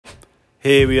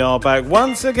Here we are back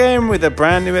once again with a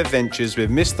brand new adventures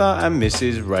with Mr. and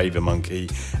Mrs. Raven Monkey.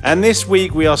 And this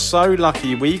week we are so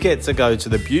lucky we get to go to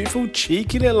the beautiful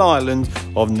cheeky little island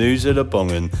of Nusa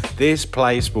Lembongan. This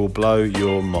place will blow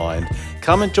your mind.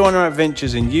 Come and join our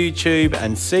adventures in YouTube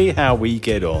and see how we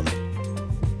get on.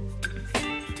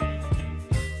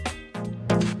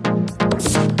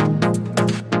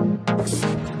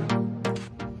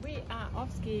 We are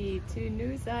off ski to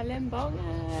Nusa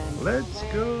Lembongan. Let's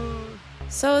go.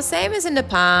 So same as in the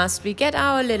past, we get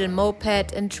our little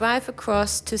moped and drive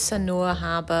across to Sanur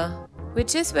harbour,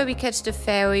 which is where we catch the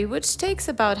ferry, which takes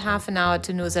about half an hour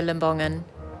to Nusa Lembongan.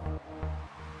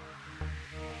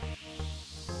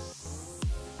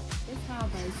 This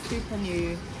harbour is super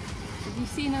new. If you've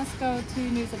seen us go to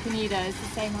Nusa Penida, it's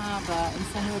the same harbour in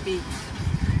Sanur Beach.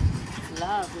 It's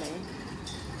lovely.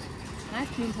 Nice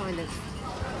clean toilets.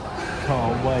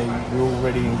 Can't wait, we're all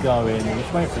ready and going. We're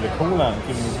just waiting for the call out and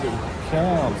giving us a little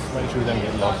chance. Make sure we don't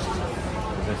get lost.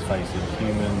 Let's face it,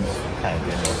 humans can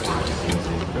get lost, which is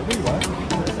easy. But we won't.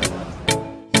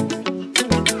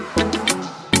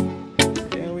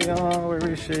 Here we are, where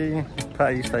is she?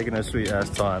 Patty's taking her sweet ass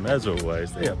time, as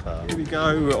always. There, Pat. Here we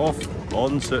go, we're off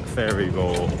onto ferry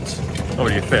board. Not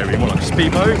really a ferry, more like a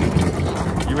speedboat.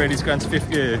 You ready to go into 5th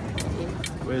gear?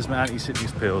 Where's my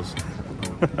anti-sickness pills?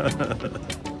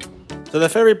 So the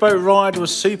ferry boat ride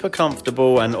was super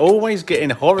comfortable and always getting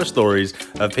horror stories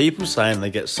of people saying they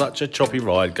get such a choppy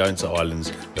ride going to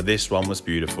islands, but this one was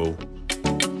beautiful.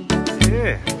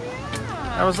 Yeah,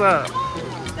 how was that?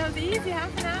 That was easy,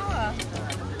 half an hour.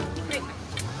 Quick.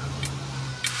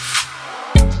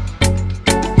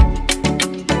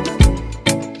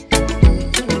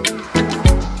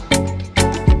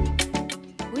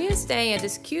 Staying at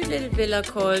this cute little villa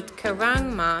called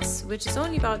Karang Mas, which is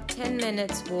only about 10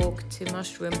 minutes walk to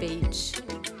Mushroom Beach.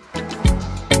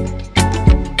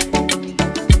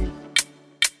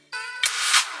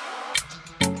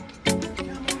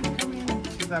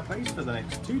 This is our place for the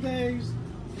next 2 days.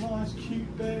 Nice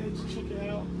cute beds, check it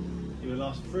out. Your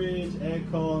last fridge,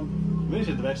 aircon. This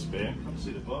is the best bit. Come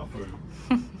see the bathroom.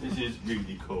 This is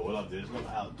really cool. I love this. It's got an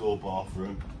outdoor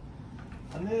bathroom.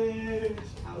 And this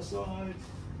outside.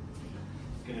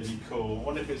 Going to be cool. I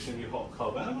wonder if it's going to be hot or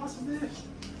cold. How nice is this?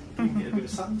 You can get a bit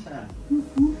of suntan.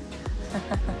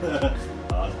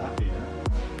 I was happy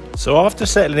now. So after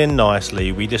settling in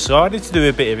nicely, we decided to do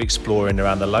a bit of exploring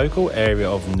around the local area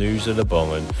of Nusa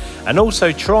Lembongan and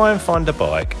also try and find a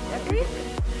bike. Got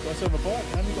yourself a bike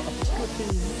and we've got a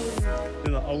scooty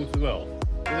in the old as well.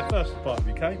 The first bike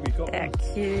we came, we got They're one.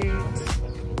 cute.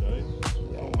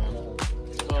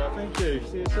 Oh, thank you.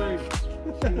 See you soon.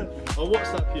 I'll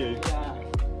WhatsApp you. Yeah.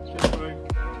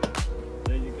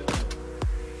 There you go.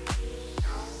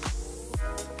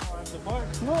 The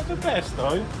bike's not the best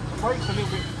though. The brake's a little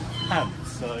bit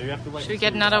pants, so you have to wait. Should we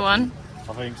get another one?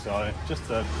 I think so. Just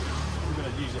we're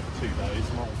going to use it for 2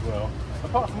 days, might as well.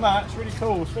 Apart from that, it's really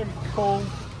cool. It's very cool,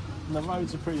 and the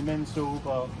roads are pretty mental,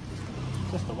 but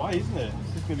just the way, isn't it?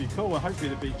 It's just going to be cool, and hopefully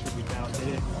the beach will be down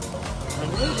here.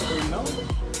 And it is really nice.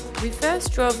 We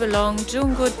first drove along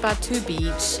Jungut Batu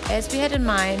Beach as we had in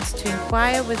mind to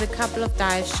inquire with a couple of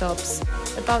dive shops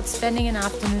about spending an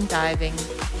afternoon diving.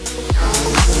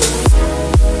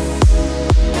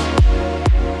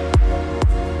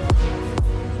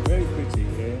 Very pretty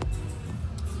here.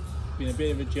 It's been a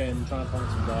bit of a gem trying to find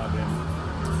some diving.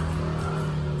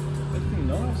 It's been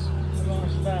nice. It's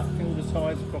nice that. I think all the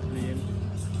tides are properly in.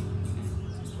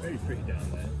 Very pretty down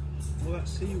there. All that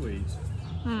seaweed.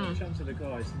 A chance of the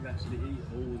guys can actually eat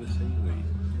all the seaweed.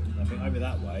 I think over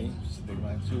that way,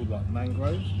 it's all like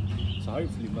mangroves, so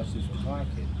hopefully we must do some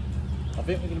hiking. I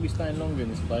think we're going to be staying longer in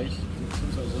this place. It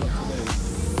seems like there's a lot to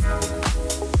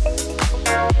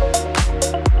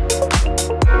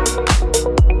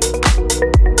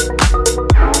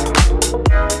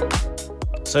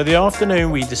do. So the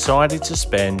afternoon we decided to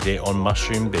spend it on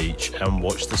Mushroom Beach and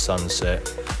watch the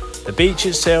sunset. The beach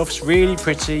itself is really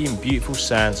pretty and beautiful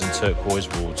sands and turquoise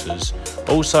waters.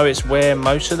 Also, it's where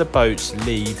most of the boats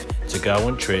leave to go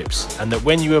on trips, and that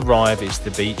when you arrive, it's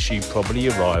the beach you probably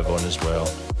arrive on as well.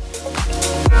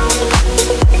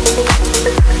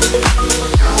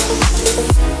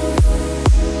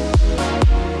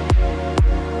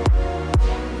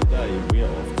 Today we are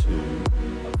off to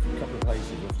a couple of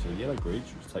places, off to the Yellow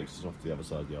Bridge, which takes us off to the other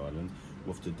side of the island,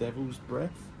 off to Devil's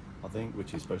Breath, I think,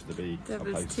 which is supposed to be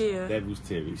Devil's Tear. Devil's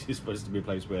Tear, which is supposed to be a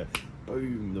place where,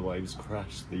 boom, the waves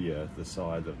crash the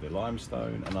side of the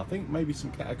limestone, and I think maybe some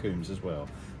catacombs as well.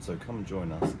 So come and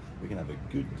join us. We can have a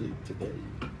good dig today.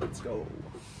 Let's go.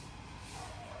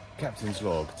 Captain's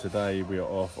log. Today we are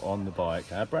off on the bike.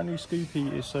 Our brand new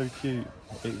Scoopy is so cute.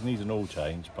 It needs an oil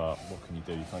change, but what can you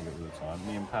do? You can't get it all the time.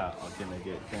 Me and Pat are going to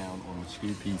get down on the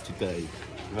Scoopy today.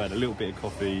 We've had a little bit of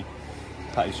coffee.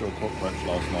 Patty saw a cockroach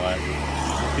last night.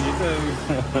 What can you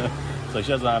do? So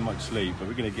she hasn't had much sleep, but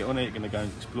we're going to get on it, going to go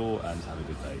and explore and have a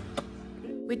good day.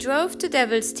 We drove to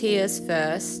Devil's Tears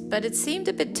first, but it seemed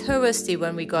a bit touristy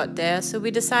when we got there, so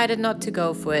we decided not to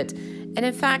go for it. And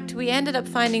in fact, we ended up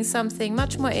finding something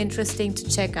much more interesting to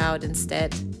check out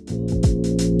instead. At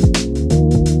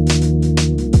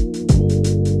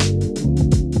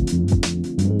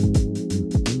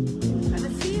the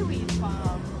seaweed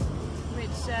farm, which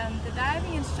the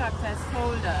diving instructor has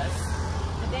told us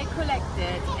that they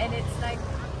collected, and it's like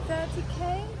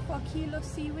 30k for a kilo of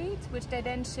seaweed, which they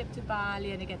then ship to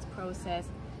Bali and it gets processed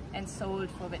and sold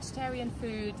for vegetarian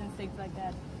foods and things like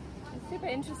that. It's super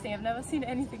interesting. I've never seen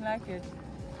anything like it.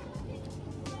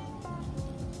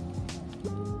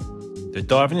 The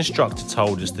diving instructor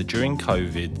told us that during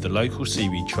COVID, the local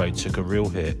seaweed trade took a real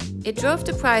hit. It drove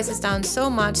the prices down so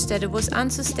much that it was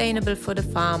unsustainable for the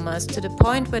farmers, to the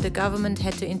point where the government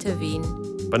had to intervene.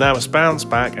 But now it's bounced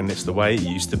back and it's the way it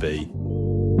used to be.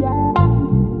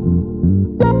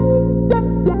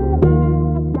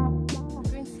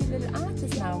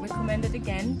 Recommended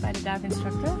again by the dive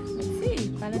instructor. Let's see,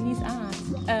 Balinese art.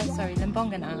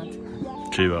 Lembongan art.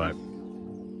 Too right.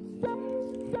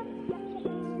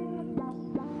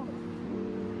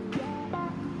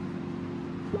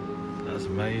 That's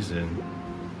amazing.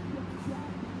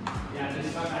 Yeah,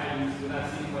 this one I use to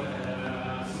see what the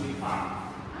sea farm.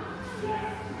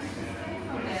 Yeah,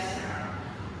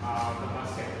 the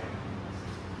basket.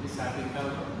 This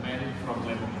article made from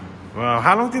Lembongan. Wow,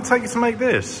 how long did it take you to make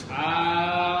this?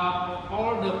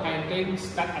 All the paintings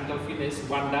start until finish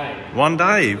one day. One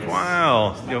day?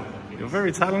 Wow, you're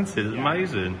very talented. It's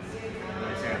amazing.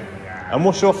 And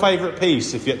what's your favourite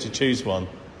piece if you had to choose one?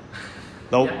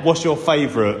 No, what's your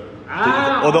favourite?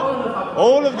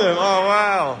 All of them. Oh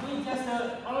wow.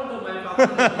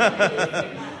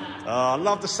 Oh, I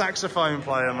love the saxophone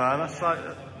player, man. That's like.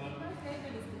 My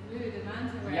favorite is the blue, the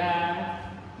manta. Yeah.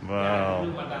 Wow.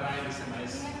 Blue manta is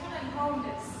nice.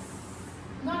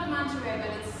 Not a manta ray,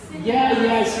 but it's similar.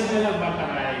 Yeah, similar manta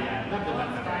ray. Not the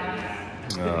manta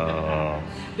ray. Oh.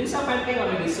 This painting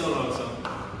already sold also.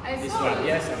 This one,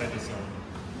 yes, already sold.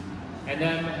 And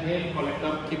then here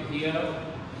collector keep here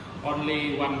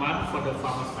only 1 month for the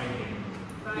farmers painting,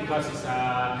 because it's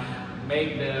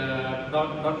make the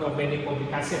not many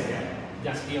publication, yeah.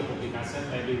 Just here publication,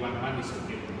 maybe 1 month is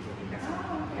okay for publication.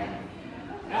 Oh, okay.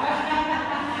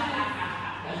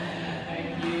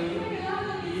 Thank you.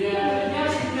 Yeah,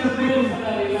 just in the middle,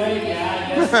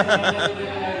 yeah, just in the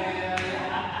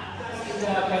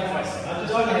canvas.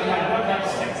 Don't have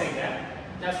sketching, yeah.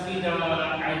 Just need the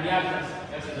idea,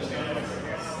 just in the canvas.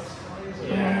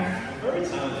 Yeah, very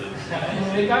talented.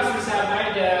 Because it's by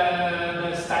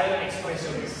the style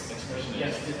expressionist.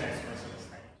 Yes, this expressionist.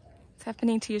 What's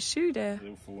happening to your shoe there? It's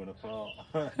all falling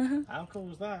apart. How cool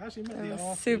was that? Actually met the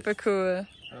artist. Super cool.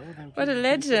 What a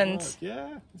legend.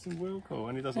 Yeah, it's real cool.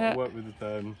 And he does a lot of work with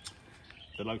the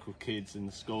local kids in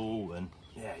the school, and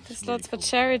yeah, There's lots for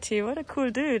charity. What a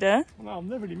cool dude, eh? Well, I've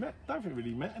never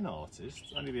really met an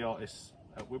artist. Only the artists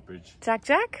at Woodbridge.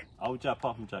 Jack? Oh,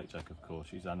 apart from Jack, of course.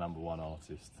 She's our #1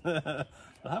 artist.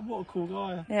 What a cool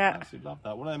guy. Yeah. I absolutely love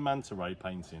that. One of them manta ray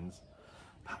paintings.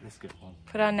 Pat, let's get one.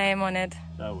 Put our name on it.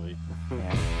 Shall we?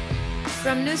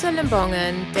 From Nusa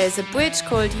Lembongan, there's a bridge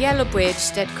called Yellow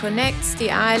Bridge that connects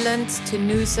the island to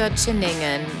Nusa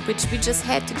Ceningan, which we just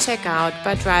had to check out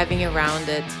by driving around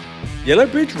it. Yellow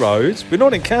Bridge Road? We're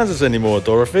not in Kansas anymore,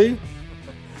 Dorothy.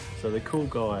 So the cool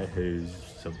guy who's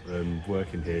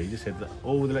working here, he just said that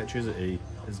all the electricity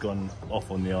has gone off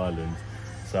on the island.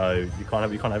 So you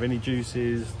can't have any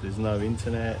juices, there's no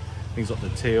internet, things like the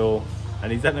till,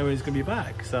 and he don't know when he's going to be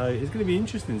back. So it's going to be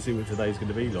interesting to see what today's going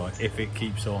to be like, if it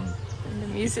keeps on. And the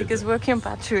music is working on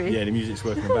battery. Yeah, the music's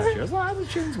working on battery. I was like, how's the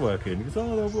tune's working? He goes,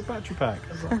 oh, I've got a battery pack.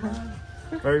 I was like, man.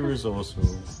 Very resourceful.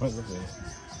 Look at this.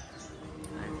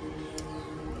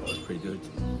 That was pretty good.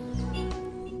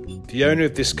 The owner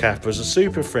of this cafe was a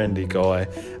super friendly guy,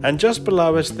 and just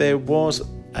below us there was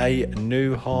a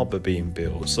new harbour being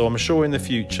built. So I'm sure in the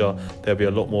future there'll be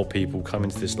a lot more people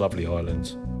coming to this lovely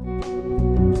island.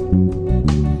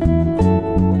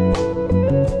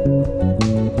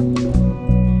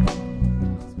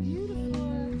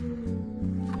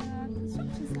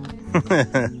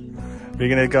 We're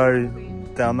going to go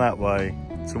down that way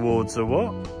towards a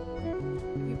what?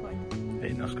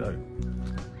 Hey, let's go.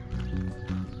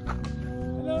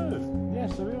 Hello. Yeah,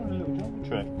 so we're on a little jungle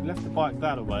trek. We left the bike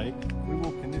that way. We're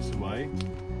walking this way.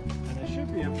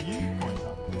 to be a viewpoint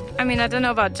up here. I mean, I don't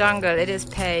know about jungle, it is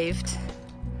paved.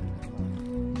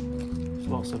 There's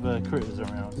lots of critters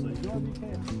around, so you've got to be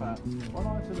careful about one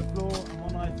eye to the floor and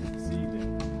one eye to the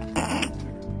ceiling.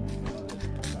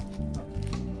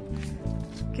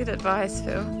 Good advice,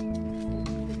 Phil.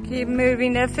 Keep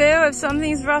moving there, Phil. If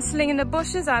something's rustling in the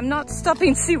bushes, I'm not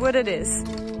stopping to see what it is.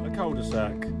 A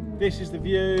cul-de-sac. This is the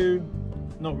view.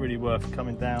 Not really worth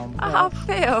coming down. Oh,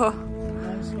 Phil.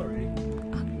 I'm sorry.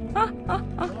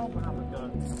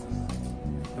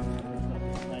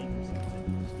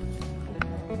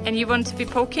 And you want to be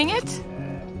poking it?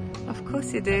 Yeah. Of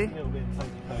course you do. A little bit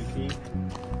pokey.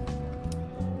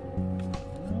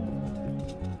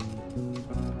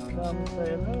 Come say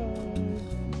hello.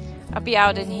 I'll be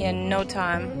out in here in no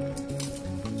time.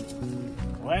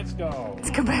 Let's go. Let's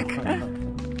go back.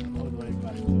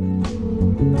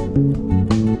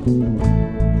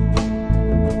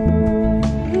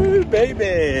 Ooh, baby.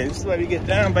 This is where we get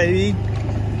down, baby.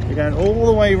 We're going all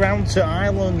the way round to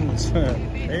Ireland. No.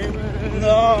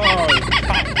 Hello.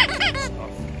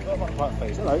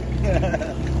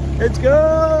 Let's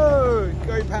go.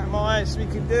 Go, Pat Mice. We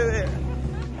can do it.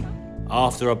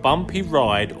 After a bumpy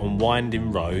ride on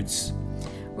winding roads,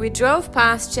 We drove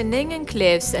past Ceningan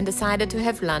Cliffs and decided to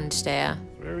have lunch there.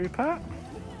 Where are we, Pat?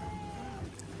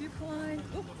 Viewpoint,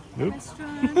 Nope.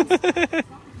 restaurant.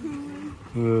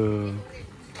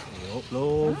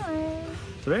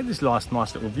 So we had this nice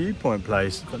little viewpoint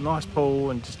place. Got a nice pool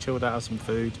and just chilled out, some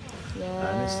food.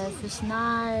 Yes, it's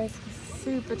nice.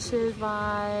 Super chill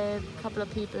vibe. Couple of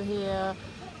people here.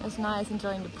 It's nice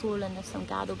enjoying the pool and have some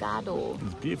gado.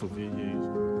 It's beautiful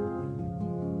views.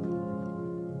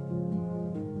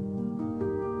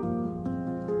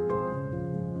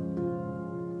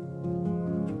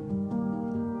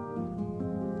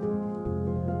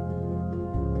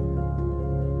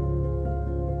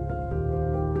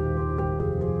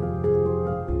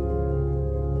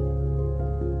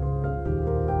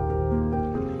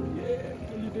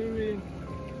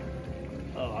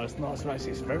 It's nice, nice.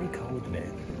 It's very cold in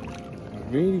it.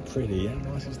 Really pretty. How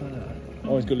nice is that?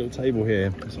 Oh, it's got a little table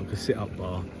here. It's like a sit-up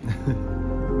bar.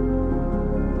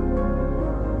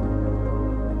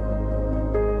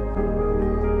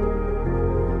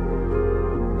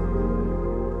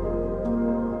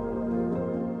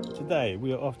 Today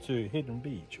we are off to Hidden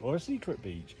Beach or a secret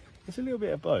beach. It's a little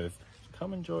bit of both. So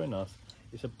come and join us.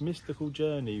 It's a mystical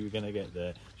journey we're going to get there.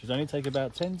 It should only take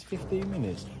about 10 to 15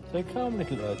 minutes. So come,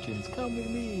 little urchins, come with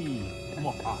me.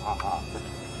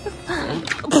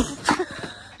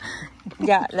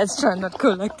 Yeah, let's try not to go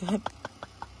like that.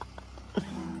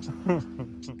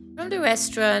 From the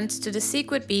restaurant to the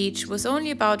secret beach was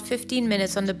only about 15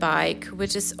 minutes on the bike,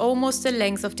 which is almost the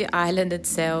length of the island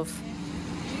itself.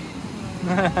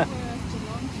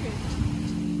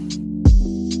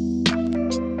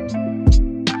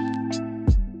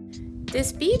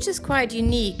 This beach is quite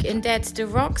unique in that the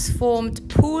rocks formed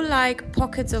pool-like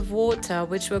pockets of water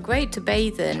which were great to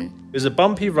bathe in. It was a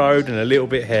bumpy road and a little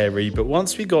bit hairy, but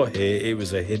once we got here it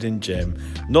was a hidden gem.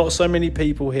 Not so many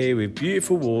people here with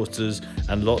beautiful waters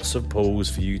and lots of pools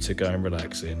for you to go and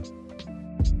relax in.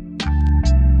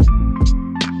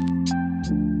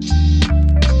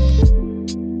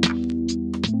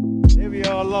 Here we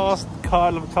are, last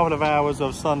couple of hours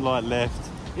of sunlight left.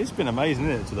 It's been amazing,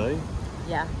 isn't it, today?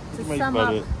 Yeah, to sum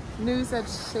up, Nusa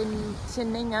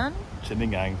Ceningan.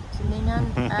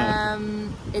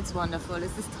 It's wonderful.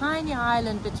 It's this tiny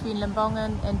island between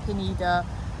Lembongan and Penida,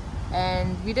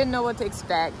 and we didn't know what to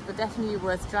expect, but definitely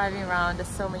worth driving around. There's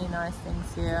so many nice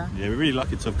things here. Yeah, we're really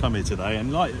lucky to have come here today,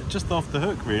 and like just off the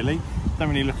hook, really. Don't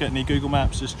really look at any Google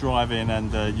Maps, just driving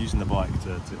and using the bike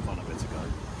to find a bit to go.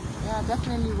 Yeah,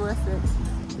 definitely worth it.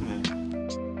 Yeah.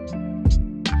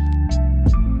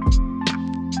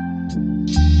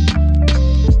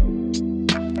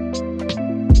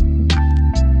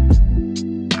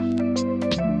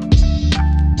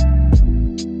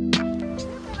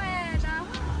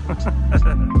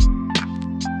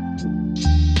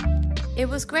 It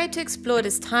was great to explore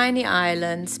this tiny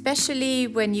island, especially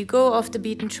when you go off the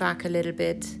beaten track a little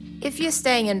bit. If you're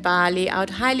staying in Bali, I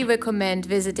would highly recommend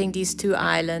visiting these two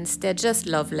islands. They're just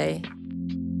lovely.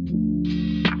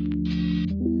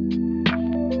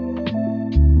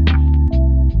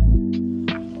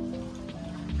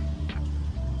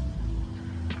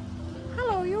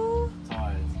 Hello, you.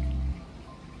 Tired.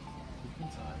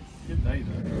 Good day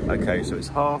though. Okay, so it's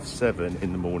 7:30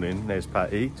 in the morning. There's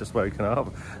Patty, just woken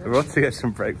up. We're off to get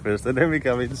some breakfast and then we're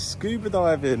going scuba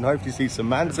diving. Hopefully see some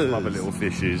mantas, other little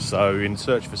fishes. So in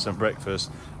search for some breakfast.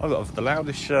 I've got the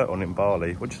loudest shirt on in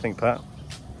Bali. What do you think, Pat?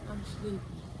 I'm sleepy.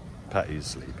 Patty's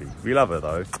sleepy. We love her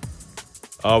though.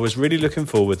 I was really looking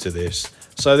forward to this.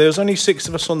 So there was only 6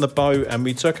 of us on the boat and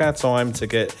we took our time to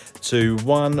get to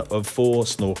one of 4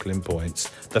 snorkeling points.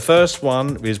 The first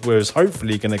one was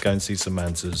hopefully going to go and see some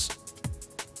mantas.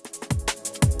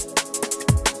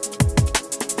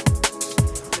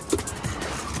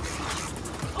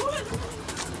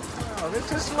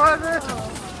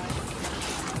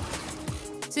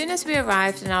 As soon as we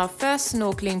arrived in our first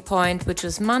snorkeling point, which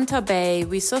was Manta Bay,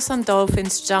 we saw some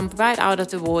dolphins jump right out of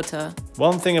the water.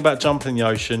 One thing about jumping in the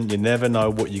ocean, you never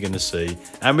know what you're going to see.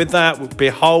 And with that,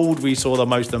 behold, we saw the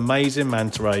most amazing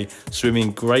manta ray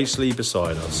swimming gracefully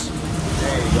beside us.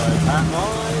 There you go,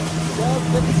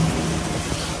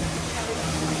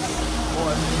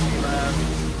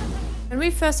 When we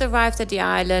first arrived at the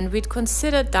island, we'd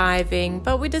considered diving,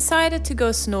 but we decided to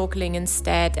go snorkeling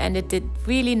instead, and it did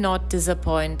really not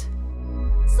disappoint.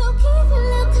 So keep a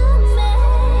look on me.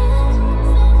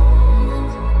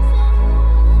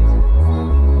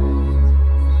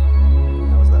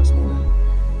 How was that this morning?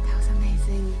 That was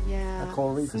amazing, yeah. That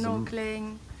coral reef is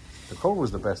snorkeling. The coral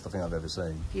was the best I think I've ever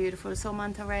seen. Beautiful. Saw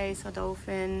manta ray, saw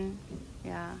dolphin.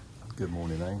 Yeah. Good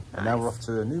morning, eh? Nice. And now we're off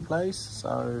to a new place,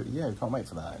 so yeah, we can't wait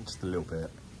for that. Just a little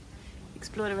bit.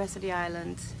 Explore the rest of the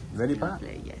island. Ready, Pat?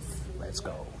 Yes. Let's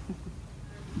go.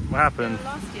 What happened? We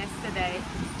were lost yesterday.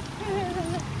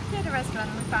 We had a restaurant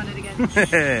and we found it again.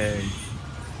 Hey.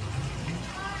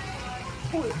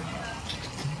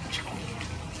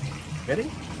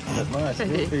 Ready? That's nice.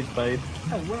 Good food, babe.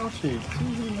 Oh, well cheap. 2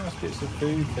 really nice bits of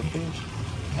food, the fish.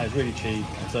 And it's really cheap.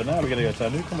 And so now we're going to go to our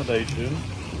new accommodation.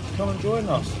 Come and join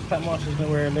us. Pat Marshall's going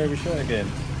to wear a Larry shirt again.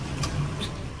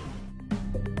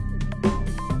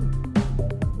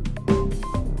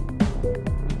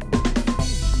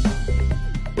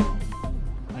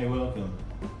 Hey, welcome.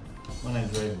 My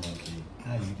name's Raven Monkey.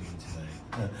 How are you doing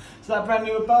today? It's that brand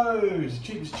new abode,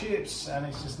 cheap as chips, and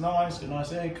it's just nice. Got nice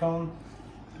aircon.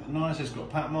 Nice. It's got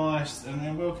Pat Mice, and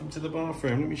then welcome to the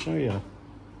bathroom. Let me show you.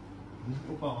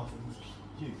 Little bathroom,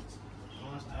 cute.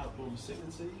 Nice outdoor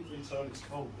facility. Inside it's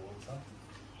cold water.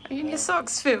 Are you in your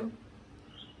socks, Phil?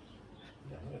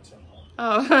 Yeah, I'm going to turn on.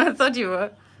 Oh, I thought you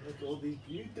were. Look at all these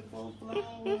beautiful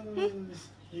flowers.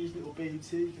 These little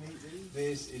BT, you can eat these.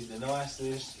 This is the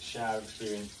nicest shower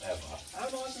experience ever. How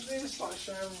nice is this? Like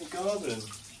showering in the garden.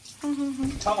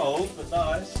 Cold, but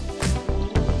nice.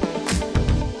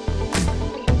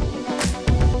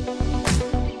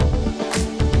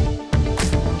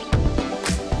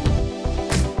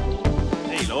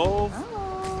 Hey, love.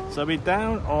 Oh. So we're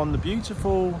down on the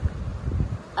beautiful...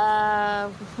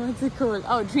 What's it called?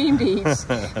 Oh, Dream Beach. It's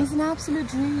an absolute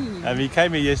dream. And we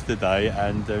came here yesterday,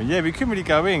 and yeah, we couldn't really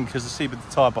go in because the sea was the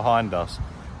tide behind us.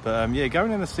 But yeah,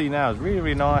 going in the sea now is really,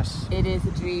 really nice. It is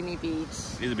a dreamy beach.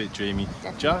 It is a bit dreamy.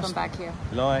 Definitely Just come back here.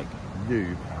 like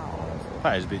you.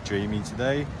 That is a bit dreamy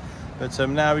today. But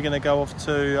now we're going to go off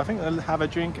to, I think we'll have a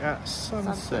drink at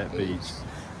Sunset Beach.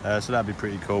 So that'd be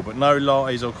pretty cool. But no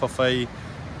lattes or coffee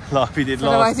like we did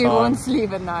last Otherwise time. we won't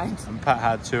sleep at night. And Pat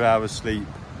had 2 hours sleep.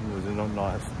 It was not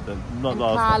nice. Not And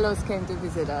last Carlos came to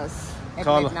visit us at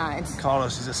midnight.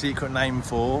 Carlos is a secret name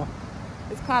for...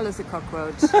 It's Carlos the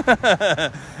cockroach.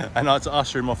 And I had to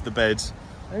usher him off the bed.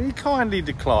 And he kindly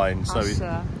declined, so we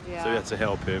had to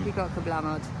help him. He got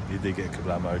kablamoed. He did get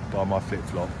kablamoed by my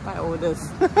flip-flop. By orders.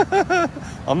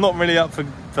 I'm not really up for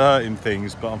hurting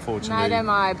things, but unfortunately... Neither am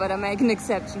I, but I make an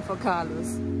exception for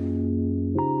Carlos.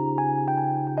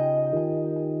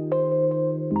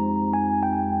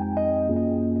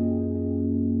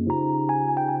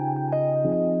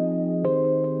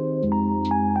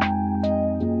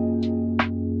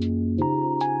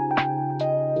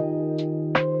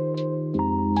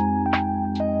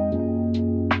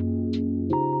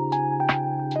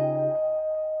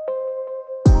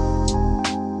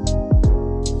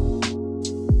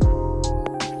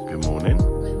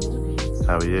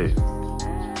 How are you?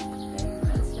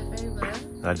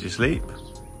 How'd you sleep?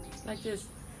 Like this.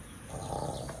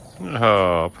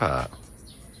 Oh, Pat.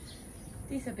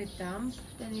 These a bit damp,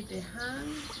 then you bit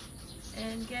hang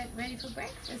and get ready for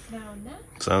breakfast now, no?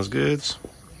 Sounds good.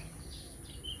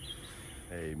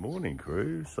 Hey, morning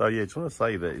crew. So yeah, just want to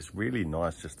say that it's really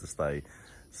nice just to stay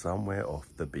somewhere off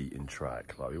the beaten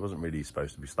track. Like, we wasn't really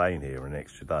supposed to be staying here an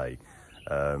extra day.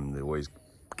 They always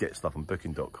get stuff on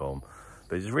booking.com.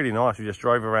 But it's really nice. We just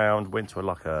drove around, went to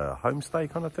like a homestay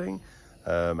kind of thing.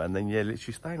 And then, yeah,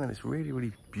 literally staying in this really,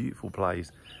 really beautiful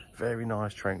place. Very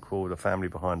nice, tranquil. The family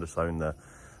behind us own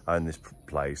this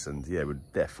place. And yeah, we'd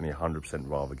definitely 100%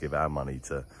 rather give our money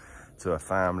to to a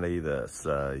family that's,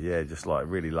 yeah, just like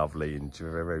really lovely and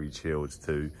very, very chilled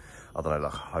to, I don't know,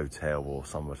 like a hotel or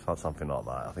something like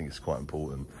that. I think it's quite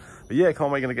important. But yeah,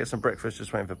 can't wait, going to get some breakfast,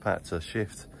 just waiting for Pat to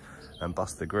shift and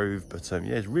bust the groove. But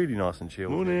yeah, it's really nice and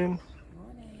chilled. Morning.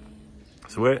 Morning.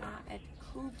 Sweet. At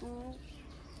Kubu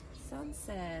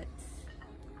Sunset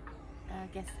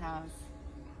guest house.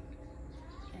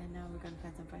 And now we're going to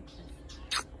find some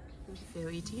breakfast.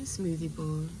 We're eating a smoothie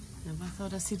bowl. Never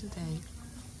thought I'd see the day.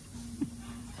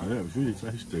 I know, it's really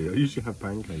tasty. I usually have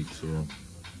pancakes or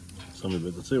something,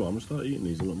 but the two, I'm going to start eating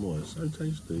these a lot more. It's so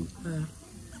tasty. Yeah.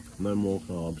 No more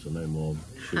carbs and no more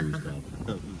chewy stuff.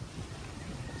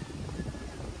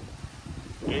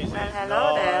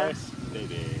 Hello there.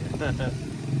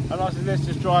 How nice is this?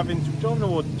 Just driving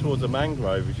towards the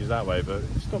mangrove, which is that way, but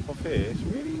stop off here. It's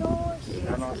really nice.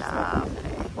 It's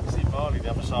lovely. See Bali, the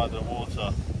other side of the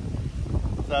water.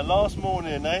 So last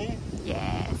morning, eh?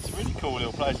 Yes. It's a really cool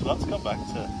little place. I'd like to come back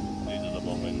to Nusa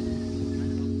Lembongan.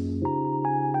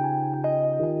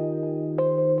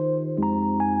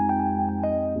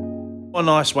 What a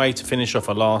nice way to finish off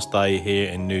a last day here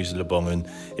in Nusa Lembongan.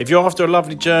 If you're after a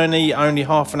lovely journey, only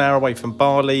half an hour away from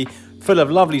Bali, full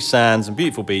of lovely sands and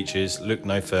beautiful beaches, look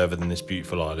no further than this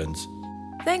beautiful island.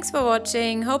 Thanks for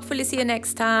watching. Hopefully see you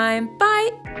next time.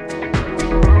 Bye.